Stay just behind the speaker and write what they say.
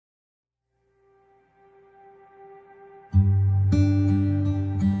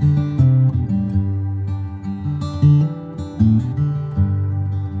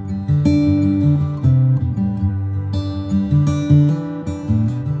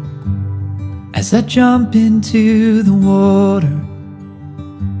as I jump into the water.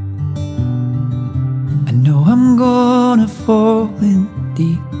 I know I'm gonna fall in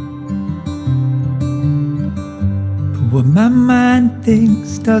deep, but what my mind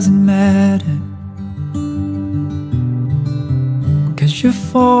thinks doesn't matter, 'cause you're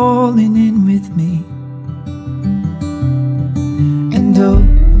falling in with me. And oh,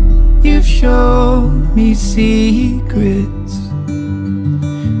 you've shown me secrets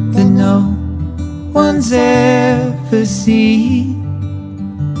that no one's ever seen.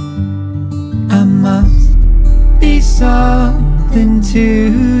 I must be something to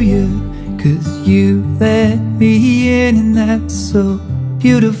you, 'cause you let me in, and that's so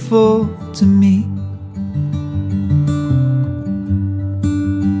beautiful to me.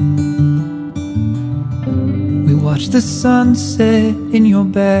 We watch the sunset in your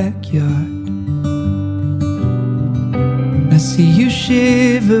backyard. I see you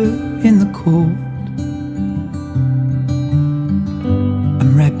shiver in the cold.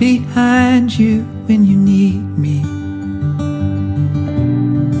 I'm right behind you when you need me,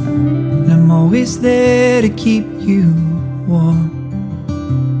 and I'm always there to keep you warm.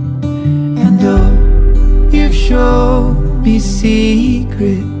 And oh, you've shown me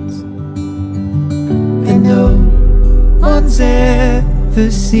secrets that no one's ever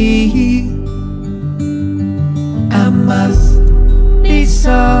seen. I must be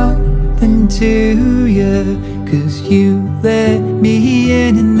something to you, 'cause you let me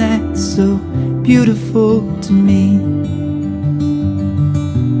in, and that's so beautiful to me.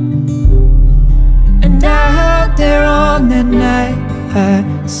 And out there on that night, I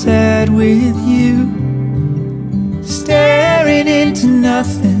sat with you, staring into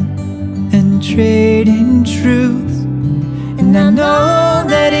nothing and trading truth. And I know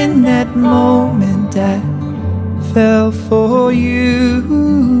that in that moment I fell for you.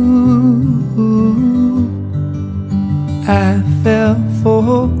 I fell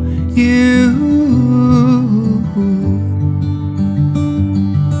for you.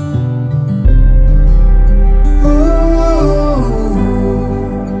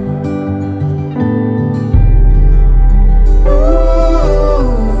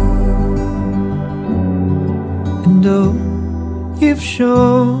 And oh, you've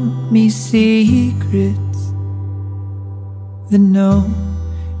shown me secrets that no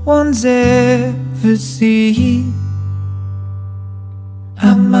one's ever seen.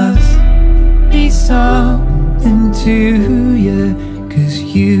 I must be something to you, 'cause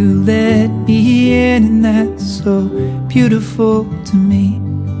you let me in, and that's so beautiful to me.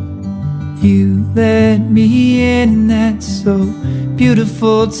 You let me in, and that's so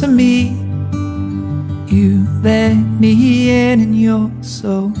beautiful to me. You let me in, and you're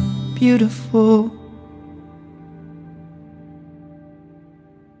so beautiful.